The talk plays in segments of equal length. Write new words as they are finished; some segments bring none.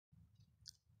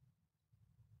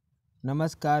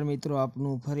નમસ્કાર મિત્રો,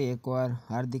 આપનું ફરી એકવાર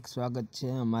હાર્દિક સ્વાગત છે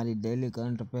અમારી ડેલી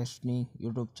કરંટ અફેર્સની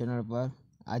યુટ્યુબ ચેનલ પર।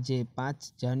 આજે 5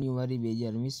 જાન્યુઆરી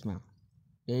 2020માં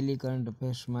ડેલી કરંટ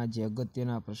અફેર્સમાં જે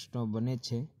અગત્યના પ્રશ્નો બને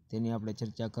છે તેની આપણે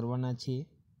ચર્ચા કરવાના છીએ।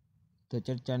 તો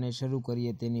ચર્ચાને શરૂ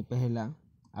કરીએ તેની પહેલાં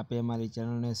આપે અમારી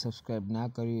ચેનલને સબસ્ક્રાઈબ ના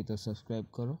કરી હોય તો સબસ્ક્રાઈબ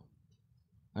કરો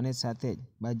અને સાથે જ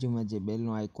બાજુમાં જે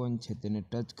બેલનો આઇકોન છે તેને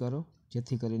ટચ કરો,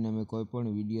 જેથી કરીને અમે કોઈ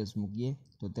પણ વિડીયોઝ મૂકીએ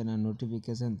તો તેના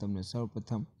નોટિફિકેશન તમને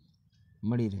સૌપ્રથમ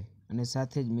મળી રહે। અને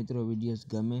સાથે જ મિત્રો, વિડીયોઝ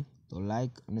ગમે તો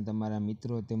લાઈક અને તમારા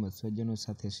મિત્રો તેમજ સ્વજનો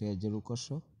સાથે શેર જરૂર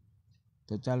કરશો।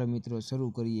 તો ચાલો મિત્રો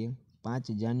શરૂ કરીએ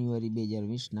 5 જાન્યુઆરી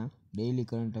 2020ના ડેઇલી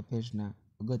કરંટ અફેર્સના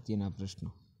અગત્યના પ્રશ્નો।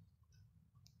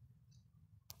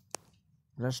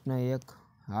 પ્રશ્ન 1,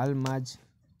 હાલમાં જ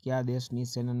કયા દેશની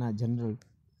સેનાના જનરલ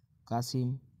કાસિમ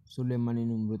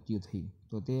સુલેમાનીનું મૃત્યુ થયું?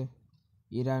 તો તે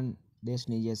ઈરાન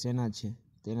દેશની જે સેના છે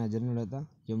તેના જનરલ હતા,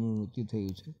 જેમનું મૃત્યુ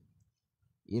થયું છે।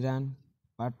 ઈરાન,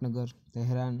 પાટનગર,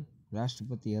 તહેરાન,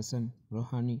 રાષ્ટ્રપતિ હસન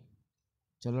રોહાની,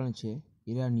 ચલણ છે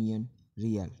ઈરાનિયન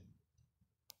રિયાલ।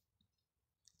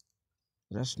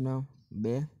 પ્રશ્ન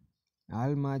 2,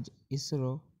 હાલમાં જ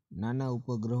ઇસરો નાના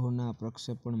ઉપગ્રહોના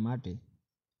પ્રક્ષેપણ માટે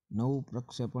નવું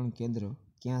પ્રક્ષેપણ કેન્દ્ર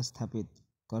ક્યાં સ્થાપિત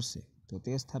કરશે? તો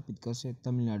તે સ્થાપિત કરશે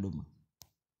તમિલનાડુમાં।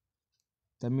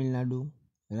 તમિલનાડુ,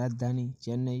 રાજધાની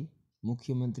ચેન્નઈ,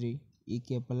 મુખ્યમંત્રી E.K.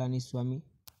 પલાનીસ્વામી,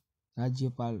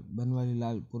 રાજ્યપાલ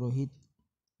બનવારીલાલ પુરોહિત,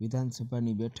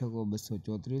 વિધાનસભાની બેઠકો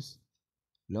 234,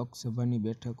 લોકસભાની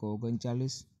બેઠકો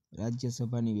 39,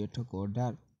 રાજ્યસભાની બેઠકો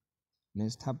 18 અને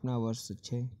સ્થાપના વર્ષ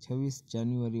છે 26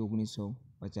 જાન્યુઆરી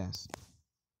 1950।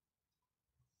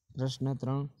 પ્રશ્ન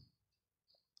 3,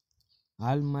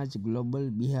 હાલમાં જ ગ્લોબલ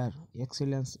બિહાર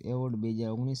એક્સેલન્સ એવોર્ડ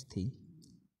 2019થી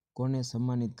કોને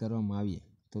સન્માનિત કરવામાં આવ્યા?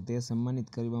 તો તે સન્માનિત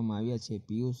કરવામાં આવ્યા છે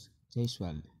પિયુષ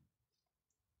જયસ્વાલને।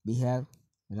 બિહાર,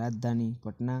 રાજધાની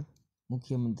પટના,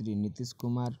 મુખ્યમંત્રી નીતિશ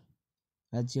કુમાર,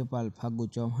 રાજ્યપાલ ફાગુ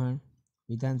ચૌહાણ,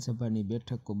 વિધાનસભાની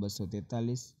બેઠકો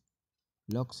 243,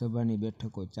 લોકસભાની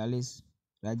બેઠકો 40,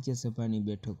 રાજ્યસભાની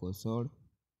બેઠકો 16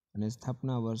 અને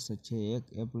સ્થાપના વર્ષ છે 1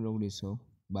 એપ્રિલ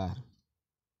 1912।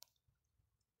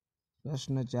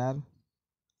 પ્રશ્ન 4,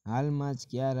 હાલમાં જ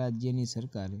કયા રાજ્યની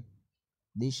સરકારે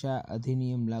દિશા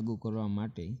અધિનિયમ લાગુ કરવા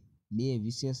માટે 2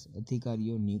 વિશેષ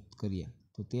અધિકારીઓ નિયુક્ત કર્યા?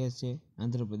 તો તે છે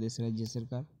આંધ્રપ્રદેશ રાજ્ય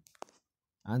સરકાર।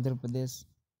 આંધ્રપ્રદેશ,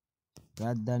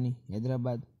 રાજધાની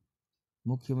હૈદરાબાદ,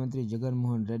 મુખ્યમંત્રી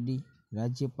જગનમોહન રેડ્ડી,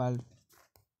 રાજ્યપાલ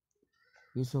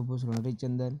વિશ્વભૂષણ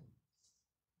હરિચંદન,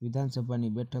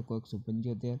 વિધાનસભાની બેઠકો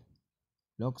 175,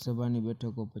 લોકસભાની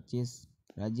બેઠકો 25,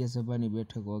 રાજ્યસભાની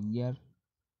બેઠકો 11,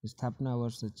 સ્થાપના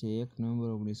વર્ષ છે 1 નવેમ્બર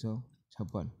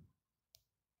 1956।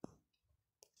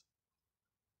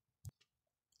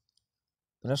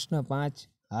 પ્રશ્ન 5,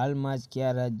 હાલમાં જ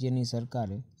કયા રાજ્યની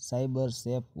સરકારે સાયબર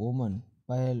સેફ વુમન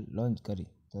પહેલ લોન્ચ કરી?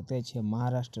 તો તે છે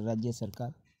મહારાષ્ટ્ર રાજ્ય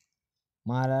સરકાર।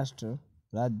 મહારાષ્ટ્ર,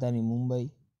 રાજધાની મુંબઈ,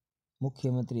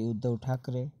 મુખ્યમંત્રી ઉદ્ધવ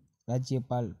ઠાકરે,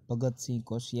 રાજ્યપાલ ભગતસિંહ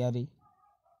કોશિયારી,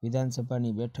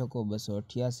 વિધાનસભાની બેઠકો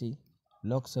 288,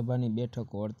 લોકસભાની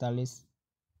બેઠકો 48,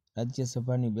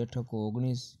 રાજ્યસભાની બેઠકો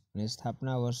 19 અને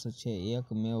સ્થાપના વર્ષ છે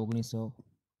 1 મે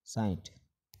 1960।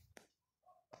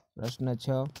 પ્રશ્ન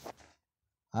 6,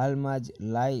 હાલમાં જ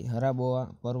લાઈ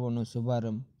હરાબોઆ પર્વનો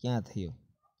શુભારંભ ક્યાં થયો?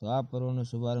 તો આ પર્વનો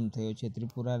શુભારંભ થયો છે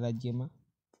ત્રિપુરા રાજ્યમાં।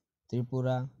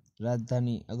 ત્રિપુરા,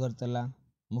 રાજધાની અગરતલા,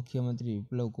 મુખ્યમંત્રી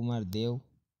વિપ્લવ કુમાર દેવ,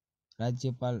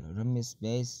 રાજ્યપાલ રમેશ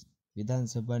બૈસ,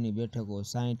 વિધાનસભાની બેઠકો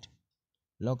 60,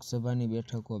 લોકસભાની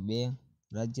બેઠકો 2,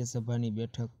 રાજ્યસભાની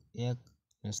બેઠક 1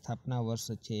 અને સ્થાપના વર્ષ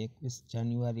છે 21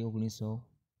 જાન્યુઆરી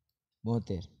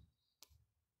 1972।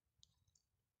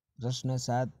 પ્રશ્ન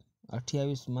 7,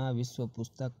 28મા વિશ્વ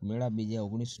પુસ્તક મેળા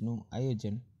 2019નું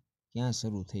આયોજન ક્યાં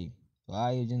શરૂ થયું? તો આ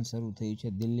આયોજન શરૂ થયું છે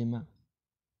દિલ્હીમાં।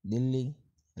 દિલ્હી,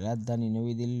 રાજધાની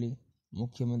નવી દિલ્હી,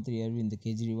 મુખ્યમંત્રી અરવિંદ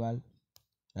કેજરીવાલ,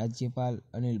 રાજ્યપાલ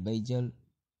અનિલ બૈજલ,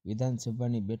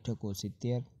 વિધાનસભાની બેઠકો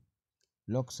 70,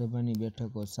 લોકસભાની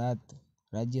બેઠકો 7,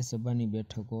 રાજ્યસભાની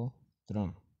બેઠકો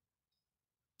 3।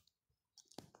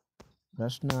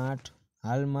 પ્રશ્ન 8,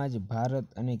 હાલમાં જ ભારત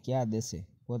અને કયા દેશે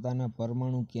પોતાના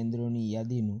પરમાણુ કેન્દ્રોની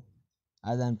યાદીનું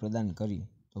આદાન પ્રદાન કર્યું?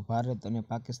 તો ભારત અને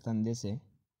પાકિસ્તાન દેશે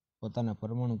પોતાના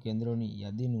પરમાણુ કેન્દ્રોની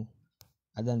યાદીનું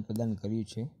આદાન પ્રદાન કર્યું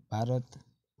છે। ભારત,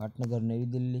 પાટનગર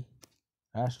નવી દિલ્હી,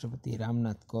 રાષ્ટ્રપતિ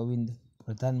રામનાથ કોવિંદ,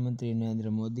 પ્રધાનમંત્રી નરેન્દ્ર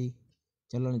મોદી,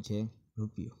 ચલણ છે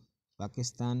રૂપિયો।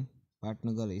 પાકિસ્તાન,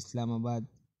 પાટનગર ઇસ્લામાબાદ,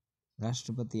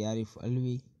 રાષ્ટ્રપતિ આરિફ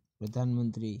અલ્વી,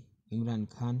 પ્રધાનમંત્રી ઇમરાન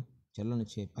ખાન, ચલણ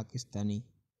છે પાકિસ્તાની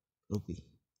રૂપી।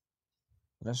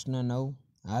 પ્રશ્ન 9,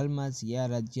 હાલમાં જ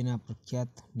કયા રાજ્યના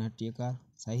પ્રખ્યાત નાટ્યકાર,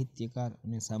 સાહિત્યકાર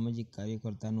અને સામાજિક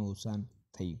કાર્યકર્તાનું અવસાન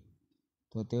થયું?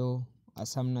 તો તેઓ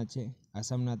આસામના છે.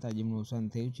 આસામના હતા જેમનું અવસાન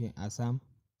થયું છે. આસામ.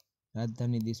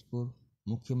 રાજધાની દિસપુર.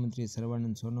 મુખ્યમંત્રી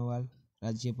સર્વાનંદ સોનોવાલ.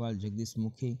 રાજ્યપાલ જગદીશ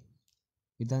મુખી.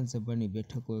 વિધાનસભાની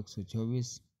બેઠકો 124.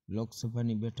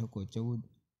 લોકસભાની બેઠકો 14.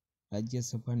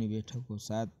 રાજ્યસભાની બેઠકો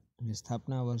 7 અને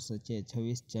સ્થાપના વર્ષ છે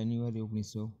 26 જાન્યુઆરી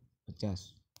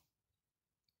 1950.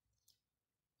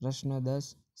 પ્રશ્ન 10.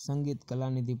 સંગીત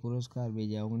કલાનિધિ પુરસ્કાર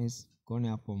 2019 કોને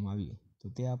આપવામાં આવ્યો? તો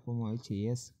તે આપવામાં આવ્યો છે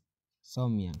એસ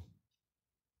સૌમ્યાન.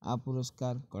 આ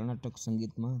પુરસ્કાર કર્ણાટક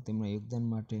સંગીતમાં તેમના યોગદાન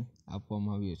માટે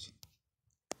આપવામાં આવ્યો છે.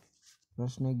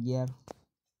 પ્રશ્ન 11.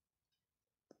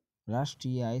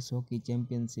 રાષ્ટ્રીય આઈસ હોકી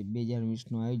ચેમ્પિયનશિપ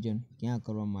 2020નું આયોજન ક્યાં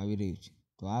કરવામાં આવી રહ્યું છે?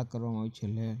 તો આ કરવામાં આવ્યું છે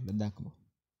લેહ લદ્દાખમાં.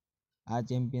 આ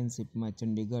ચેમ્પિયનશિપમાં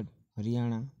ચંડીગઢ,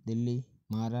 હરિયાણા, દિલ્હી,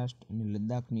 મહારાષ્ટ્ર અને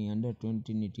લદ્દાખની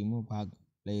અંડર-20ની ટીમો ભાગ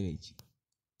લઈ રહી છે.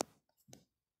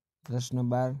 પ્રશ્ન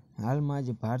 12. હાલમાં જ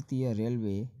ભારતીય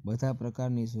રેલવેએ બધા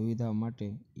પ્રકારની સુવિધાઓ માટે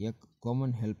એક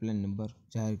કોમન હેલ્પલાઇન નંબર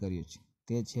જાહેર કર્યો છે.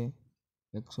 તે છે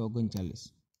 139.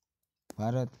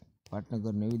 ભારત,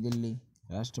 પાટનગર, નવી દિલ્હી.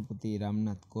 રાષ્ટ્રપતિ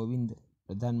રામનાથ કોવિંદ.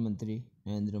 પ્રધાનમંત્રી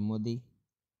નરેન્દ્ર મોદી.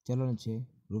 ચલણ છે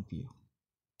રૂપિયો.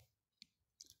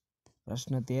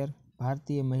 પ્રશ્ન 13.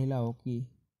 ભારતીય મહિલા હોકી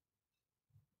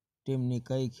ટીમની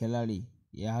કઈ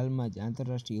ખેલાડીએ હાલમાં જ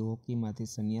આંતરરાષ્ટ્રીય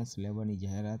હોકીમાંથી સંન્યાસ લેવાની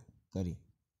જાહેરાત કરી?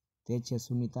 તે છે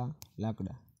સુનીતા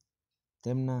લાકડા.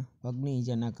 તેમના પગની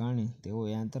ઈજાના કારણે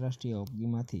તેઓએ આંતરરાષ્ટ્રીય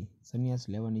હોકીમાંથી સંન્યાસ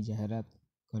લેવાની જાહેરાત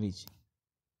કરી છે.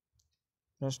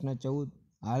 પ્રશ્ન 14.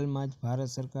 હાલમાં જ ભારત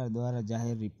સરકાર દ્વારા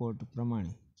જાહેર રિપોર્ટ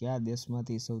પ્રમાણે કયા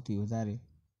દેશમાંથી સૌથી વધારે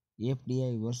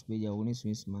એફડીઆઈ વર્ષ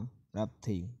 2019-20માં પ્રાપ્ત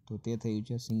થયું? તો તે થયું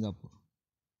છે સિંગાપુર.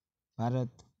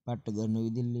 ભારત, પાટનગર,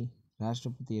 નવી દિલ્હી.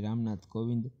 રાષ્ટ્રપતિ રામનાથ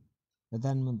કોવિંદ.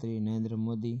 પ્રધાનમંત્રી નરેન્દ્ર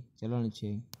મોદી. ચલણ છે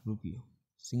રૂપિયો.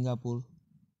 સિંગાપુર,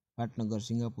 પાટનગર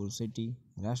સિંગાપુર સિટી.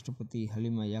 રાષ્ટ્રપતિ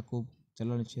હલીમા યાકુબ.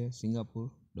 ચલણ છે સિંગાપુર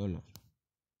ડોલર.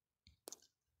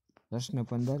 પ્રશ્ન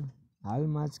 15.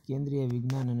 હાલમાં જ કેન્દ્રીય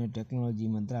વિજ્ઞાન અને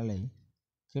ટેકનોલોજી મંત્રાલયે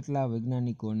કેટલા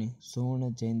વૈજ્ઞાનિકોને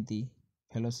સુવર્ણ જયંતિ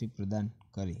ફેલોશિપ પ્રદાન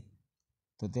કરી?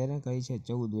 તો તેને કરી છે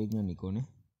 14 વૈજ્ઞાનિકોને.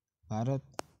 ભારત,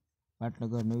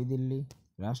 પાટનગર, નવી દિલ્હી.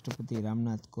 રાષ્ટ્રપતિ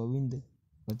રામનાથ કોવિંદ.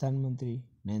 પ્રધાનમંત્રી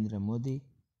નરેન્દ્ર મોદી.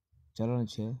 ચલણ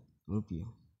છે રૂપિયો.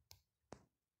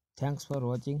 Thanks for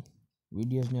watching.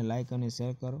 વિડીયોઝને લાઇક અને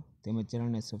શેર કરો તેમજ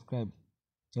ચેનલને સબસ્ક્રાઈબ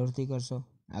જરૂરથી કરશો.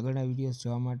 આગળના વિડીયોઝ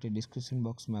જોવા માટે ડિસ્ક્રિપ્શન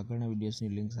બોક્સમાં આગળના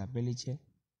વિડીયોઝની લિંક્સ આપેલી છે.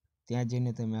 ત્યાં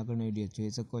જઈને તમે આગળના વિડીયો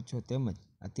જોઈ શકો છો. તેમજ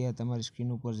અત્યારે તમારી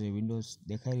સ્ક્રીન ઉપર જે વિન્ડોઝ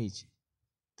દેખાઈ રહી છે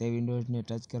તે વિન્ડોઝને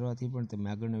ટચ કરવાથી પણ તમે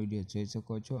આગળના વિડીયો જોઈ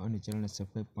શકો છો અને ચેનલને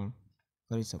સબસ્ક્રાઈબ પણ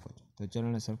કરી શકો છો. તો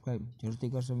ચેનલને સબસ્ક્રાઈબ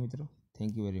જરૂરથી કરશો મિત્રો.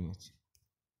 Thank you very much.